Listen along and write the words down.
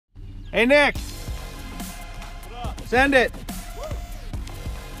Hey, Nick. Send it.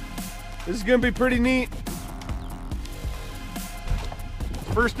 This is going to be pretty neat.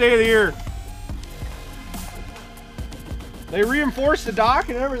 First day of the year. They reinforced the dock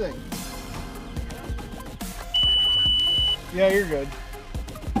and everything. Yeah, you're good.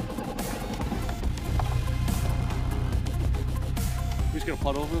 We're just gonna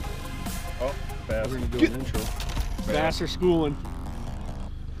putt over. Oh, bass. We're gonna do an intro. Bass are schooling.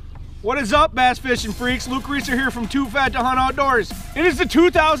 What is up, bass fishing freaks? Luke Reeser here from Too Fat to Hunt Outdoors. It is the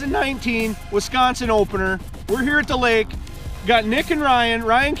 2019 Wisconsin opener. We're here at the lake. Got Nick and Ryan.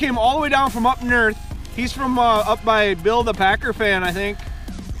 Ryan came all the way down from up north. He's from up by Bill the Packer fan, I think.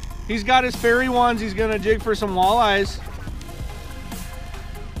 He's got his ferry ones. He's gonna jig for some walleyes.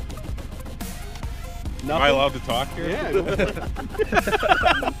 Am I allowed to talk here? Yeah.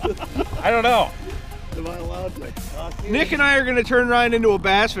 I don't know. Am I allowed to talk here? Nick and I are gonna turn Ryan into a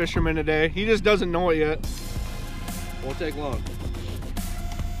bass fisherman today. He just doesn't know it yet. Won't take long.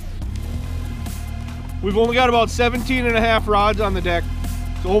 We've only got about 17 and a half rods on the deck,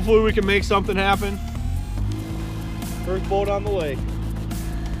 so hopefully we can make something happen. First boat on the lake.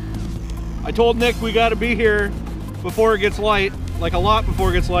 I told Nick we gotta be here before it gets light, like a lot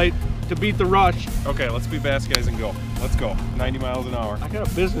before it gets light, to beat the rush. Okay, let's be bass guys and go. Let's go. 90 miles an hour. I got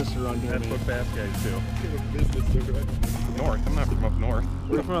a business to run here, That's man. what bass guys do. Business to run. North. I'm not from up north.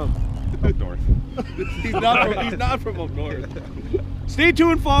 Where you from? Up north. He's not from up north. Stay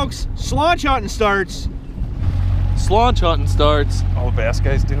tuned, folks. Slaunch hunting starts Slaunch hunting starts. All the bass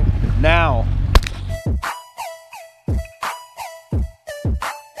guys do. now.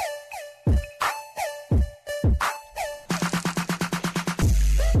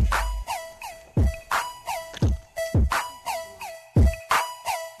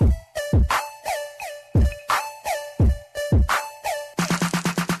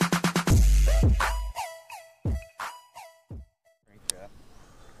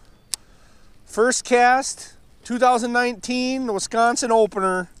 First cast, 2019, the Wisconsin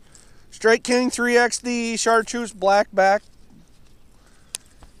opener. Strike King 3XD, chartreuse blackback.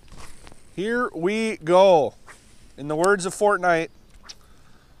 Here we go. In the words of Fortnite,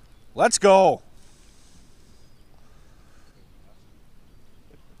 let's go.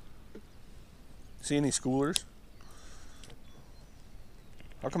 See any schoolers?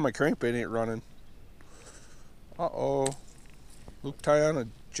 How come my crankbait ain't running? Uh-oh. Luke tie on a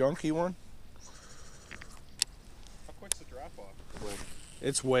junky one? How quick's the drop off?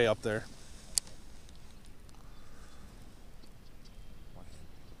 It's way up there.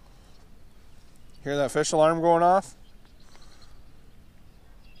 Hear that fish alarm going off?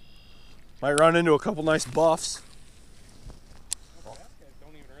 Might run into a couple nice buffs. Well, bass guys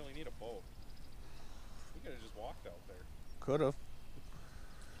don't even really need a boat. We could have just walked out there. Could have.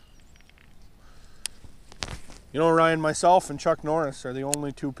 You know, Ryan, myself and Chuck Norris are the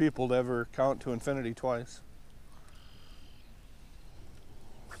only two people to ever count to infinity twice.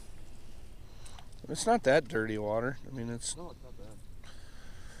 It's not that dirty water. I mean, it's... No, it's not bad.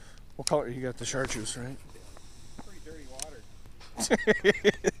 What color? You got the chartreuse, right? Pretty dirty water.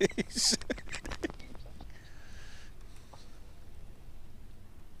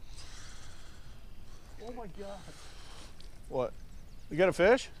 Oh my god. What? You got a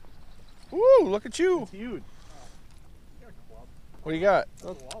fish? Woo, look at you. It's huge. What do you got? It's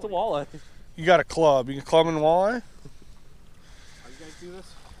a walleye. You got a club. You can club in walleye? How you guys do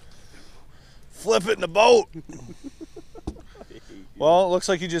this? Flip it in the boat. Well, it looks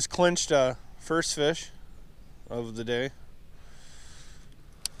like you just clinched first fish of the day.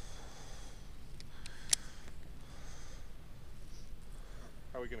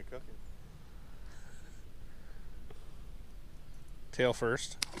 How are we gonna cook it? Tail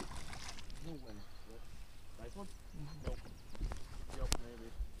first. No win. Nice one? Nope. Yep,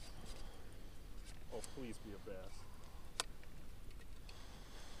 maybe. Oh, please be a bass.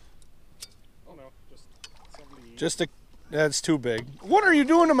 Oh no, just somebody. Just a... That's too big. What are you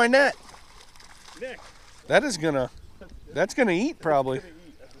doing to my net? Nick. That is gonna... That's gonna eat, probably. Gonna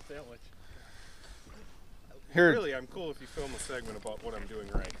eat at the sandwich. Here. Really, I'm cool if you film a segment about what I'm doing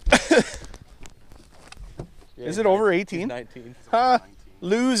right. Yeah, Is it over 18? 19. Huh?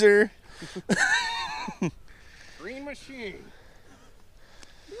 Loser. Green machine.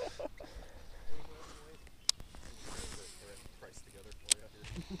 Price together for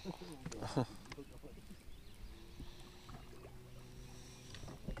you.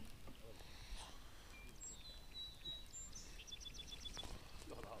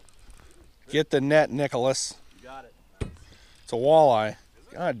 Get the net, Nicholas. You got it. It's a walleye.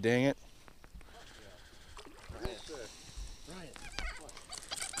 God dang it.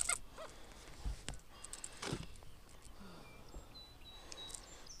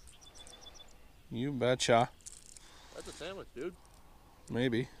 You betcha. That's a sandwich, dude.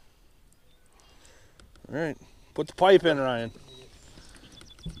 Maybe. All right. Put the pipe in, Ryan.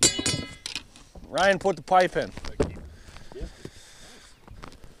 Ryan, put the pipe in. Yeah.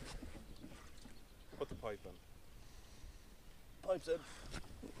 Put the pipe in. Pipe's in.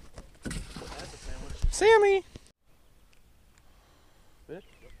 That's a sandwich. Sammy! Fish?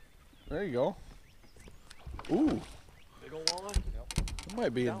 There you go. Ooh. Big old walleye? Yep. That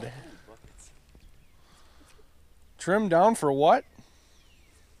might be a Down. day. Ooh, buckets. Trim down for what?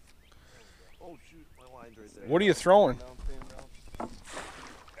 Oh shoot, my line's right there. What are you throwing? Stand down.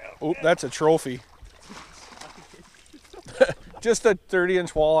 Oh, that's a trophy. Just a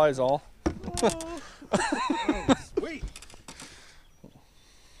 30-inch walleye is all. Sweet.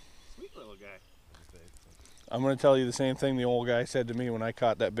 Sweet little guy. I'm going to tell you the same thing the old guy said to me when I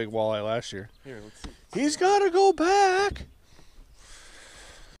caught that big walleye last year. Here, let's see. He's got to go back.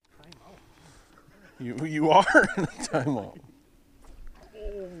 Time out. You are in a timeout.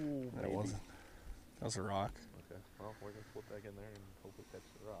 Oh, That wasn't. That was a rock. Okay, well, we're going to flip back in there and hope we catch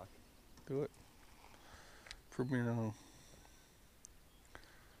the rock. Do it. Prove me wrong.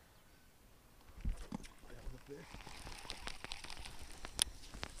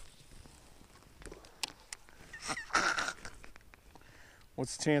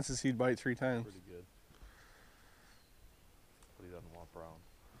 What's the chances he'd bite 3 times? Pretty good. But he doesn't want brown.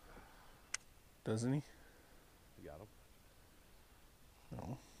 Doesn't he? You got him?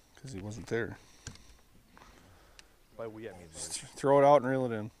 No, because he wasn't there. By we, I mean, Just throw it out and reel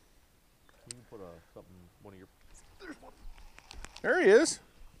it in. you can put something, one of your... There's one. There he is.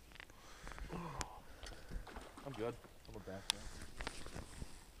 I'm good. I'm a back now.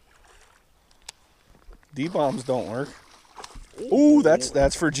 D-bombs don't work. Ooh,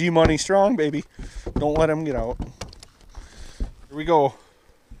 that's for G Money Strong, baby. Don't let him get out. Here we go.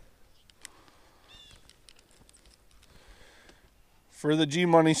 For the G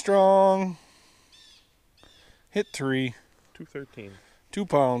Money Strong. Hit 3. 213. 2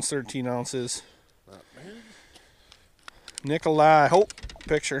 pounds, 13 ounces. Not bad. Nikolai. Oh,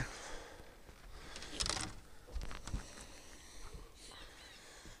 picture.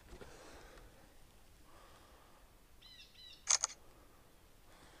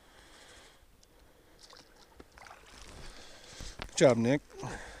 Good job, Nick.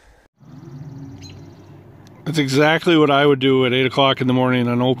 That's exactly what I would do at 8 o'clock in the morning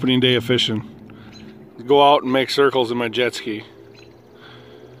on opening day of fishing. Go out and make circles in my jet ski.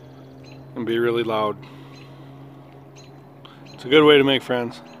 And be really loud. It's a good way to make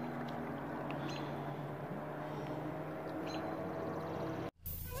friends.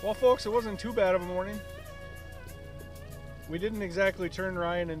 Well, folks, it wasn't too bad of a morning. We didn't exactly turn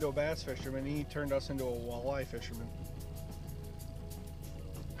Ryan into a bass fisherman. He turned us into a walleye fisherman.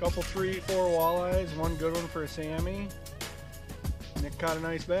 Couple 3, 4 walleyes, one good one for a Sammy. Nick caught a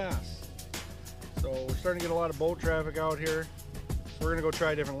nice bass. So we're starting to get a lot of boat traffic out here. So we're gonna go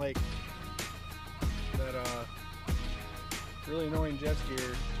try a different lake. That really annoying jet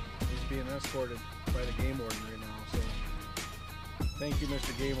skier is being escorted by the game warden right now. So thank you,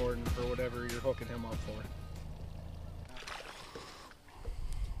 Mr. Game Warden, for whatever you're hooking him up for.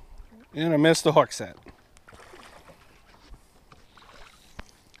 And I missed the hook set.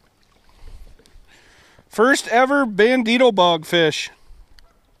 First ever bandito bug fish.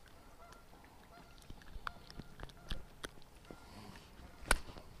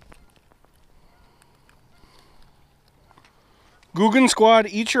 Guggen Squad,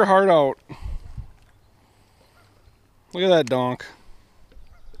 eat your heart out. Look at that donk.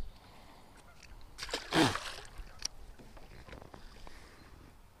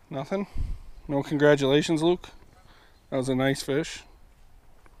 Nothing? No congratulations, Luke? That was a nice fish.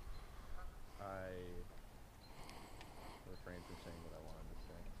 I refrained from saying what I wanted to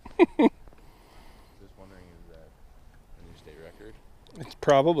say. Just wondering, is that a new state record? It's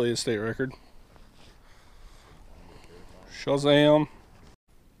probably a state record. Shazam.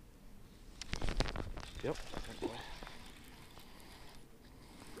 Yep.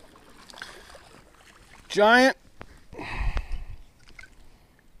 Giant.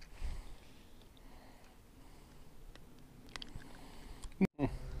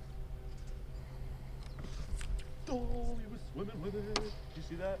 Oh, he was swimming with it. Did you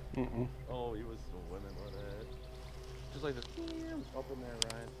see that? Mm-mm. Oh, he was swimming with it. Just like this. Up in there,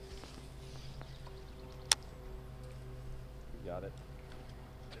 Ryan. You got it.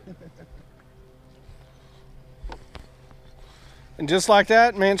 And just like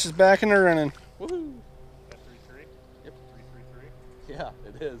that, Manch is back in the running. Woohoo! That 3-3? Yep. 3-3-3? Yeah,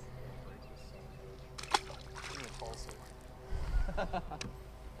 it is.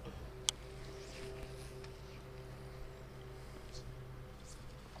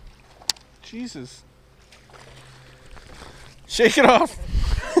 Jesus. Shake it off.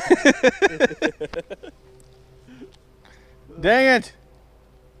 Dang it.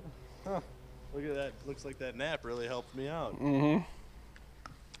 Huh. Look at that. Looks like that nap really helped me out. Mm-hmm.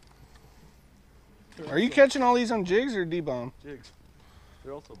 Are you catching all these on jigs or D-bomb? Jigs.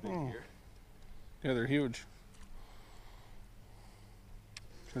 They're also big here. Yeah, they're huge.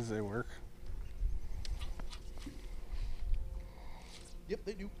 Because they work. Yep,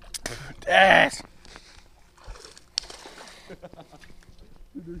 they do. Yes.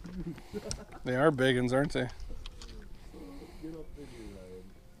 They are big ones, aren't they? Get up in here, Ryan.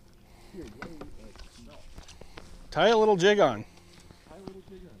 Here, no. Tie a little jig on. Tie a little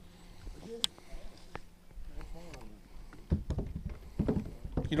jig on.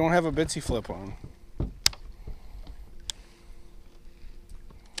 You don't have a bitsy flip on.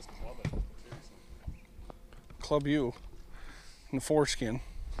 Just club it. Seriously. Club you in the foreskin.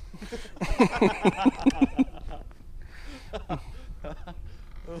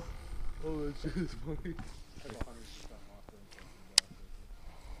 Oh, that shit is funny. Like 100% lost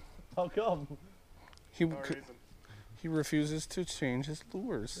How come? He no reason. he refuses to change his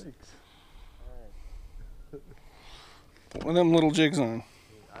lures. Thanks. Put one of them little jigs on.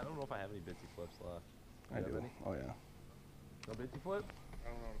 I don't know if I have any bitsy flips left. I You have do. any? Oh yeah. No bitsy flip? I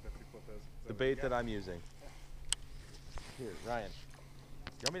don't know what a bitsy flip is. The bait that I'm using. Here, Ryan.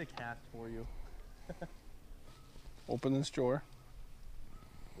 You want me to cast for you? Open this drawer.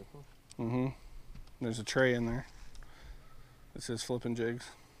 This one? Mm-hmm. There's a tray in there. It says flipping jigs.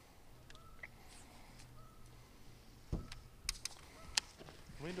 How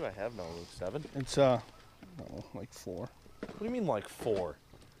many do I have now, Luke? 7? It's oh, like 4. What do you mean like 4?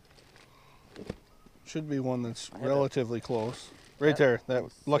 Should be one that's I had relatively close. Right that there, that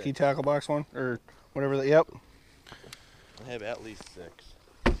was lucky 6. tackle box one or whatever that. Yep. I have at least 6.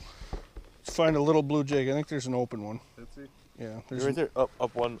 Let's find a little blue jig. I think there's an open one. Bitsy? Yeah. There's Right there.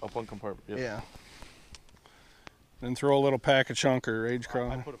 Up one compartment. Yep. Yeah. Then throw a little pack of chunker, Rage I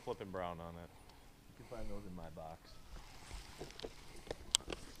Crawl. put a flipping brown on it. You can find those in my box.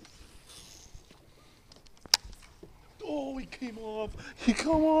 Oh, he came off. He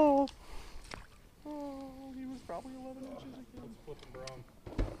come off. Oh, he was probably 11 inches again. Let's flip them brown.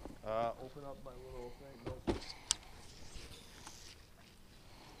 Open up my little thing. Nope.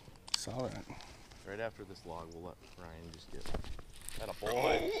 Saw that. Right after this log, we'll let Ryan just get. That a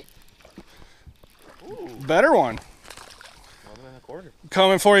boy. Ooh, Better one. 11 1/4.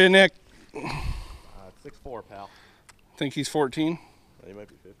 Coming for you, Nick. It's 6'4", pal. Think he's 14. He might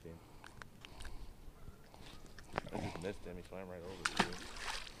be 15. I just missed him. He swam right over to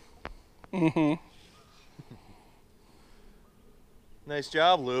you. Mm-hmm. Nice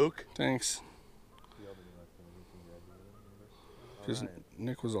job, Luke. Thanks. Because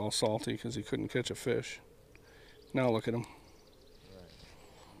Nick was all salty because he couldn't catch a fish. Now look at him.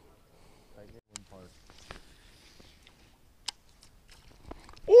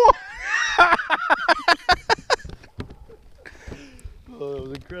 Oh, that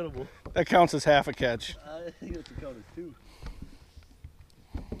was incredible. That counts as half a catch. I think it's a count as 2.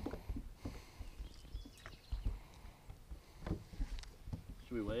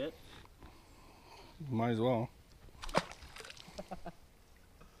 Should we weigh it? Might as well.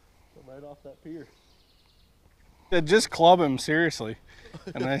 Right off that pier. Just club him, seriously.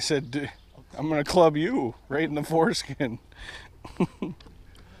 And I said, I'm going to club you right in the foreskin.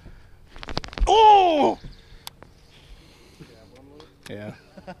 Oh! Yeah.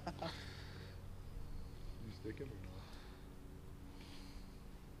 You stick him or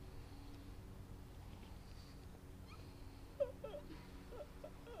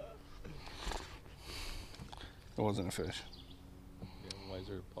It wasn't a fish. Yeah, why is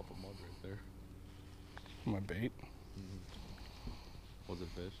there a puff of mud right there? My bait. Was it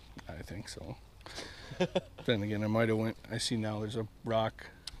fish? I think so. Then again, I might have went. I see now there's a rock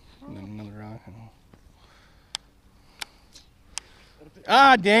and then another rock.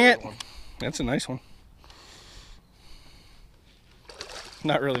 Ah, dang it! That's a nice one.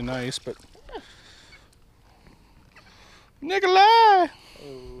 Not really nice, but Nikolai.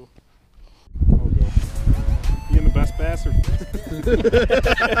 Oh. You in the best bass or?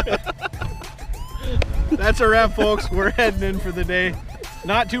 That's a wrap, folks. We're heading in for the day.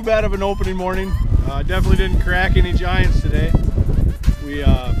 Not too bad of an opening morning. Definitely didn't crack any giants today. We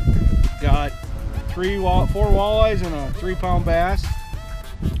got 4 walleyes and a 3-pound bass.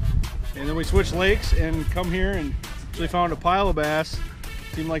 And then we switched lakes and come here and actually found a pile of bass.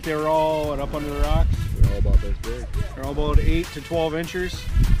 Seemed like they were all up under the rocks. They're all about this big. They're all about 8 to 12 inches.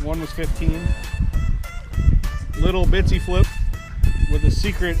 One was 15. Little bitsy flip with a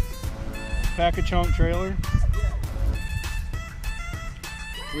secret Pack a Chunk trailer.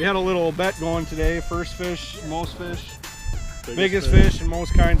 We had a little bet going today. First fish, most fish, biggest fish, and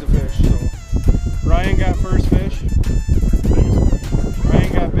most kinds of fish. So Ryan got first fish.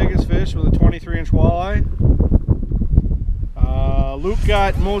 Ryan got biggest fish with a 23-inch walleye. Luke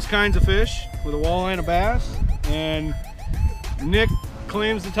got most kinds of fish with a walleye and a bass. And Nick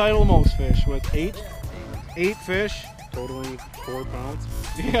claims the title of most fish with eight fish. Totaling 4 pounds.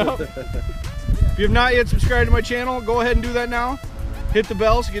 Yep. If you have not yet subscribed to my channel, go ahead and do that now. Hit the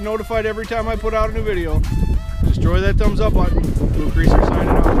bell so you get notified every time I put out a new video. Destroy that thumbs up button. Luke Reeser signing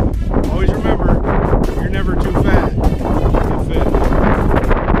out. Always remember, you're never too fat to get fit.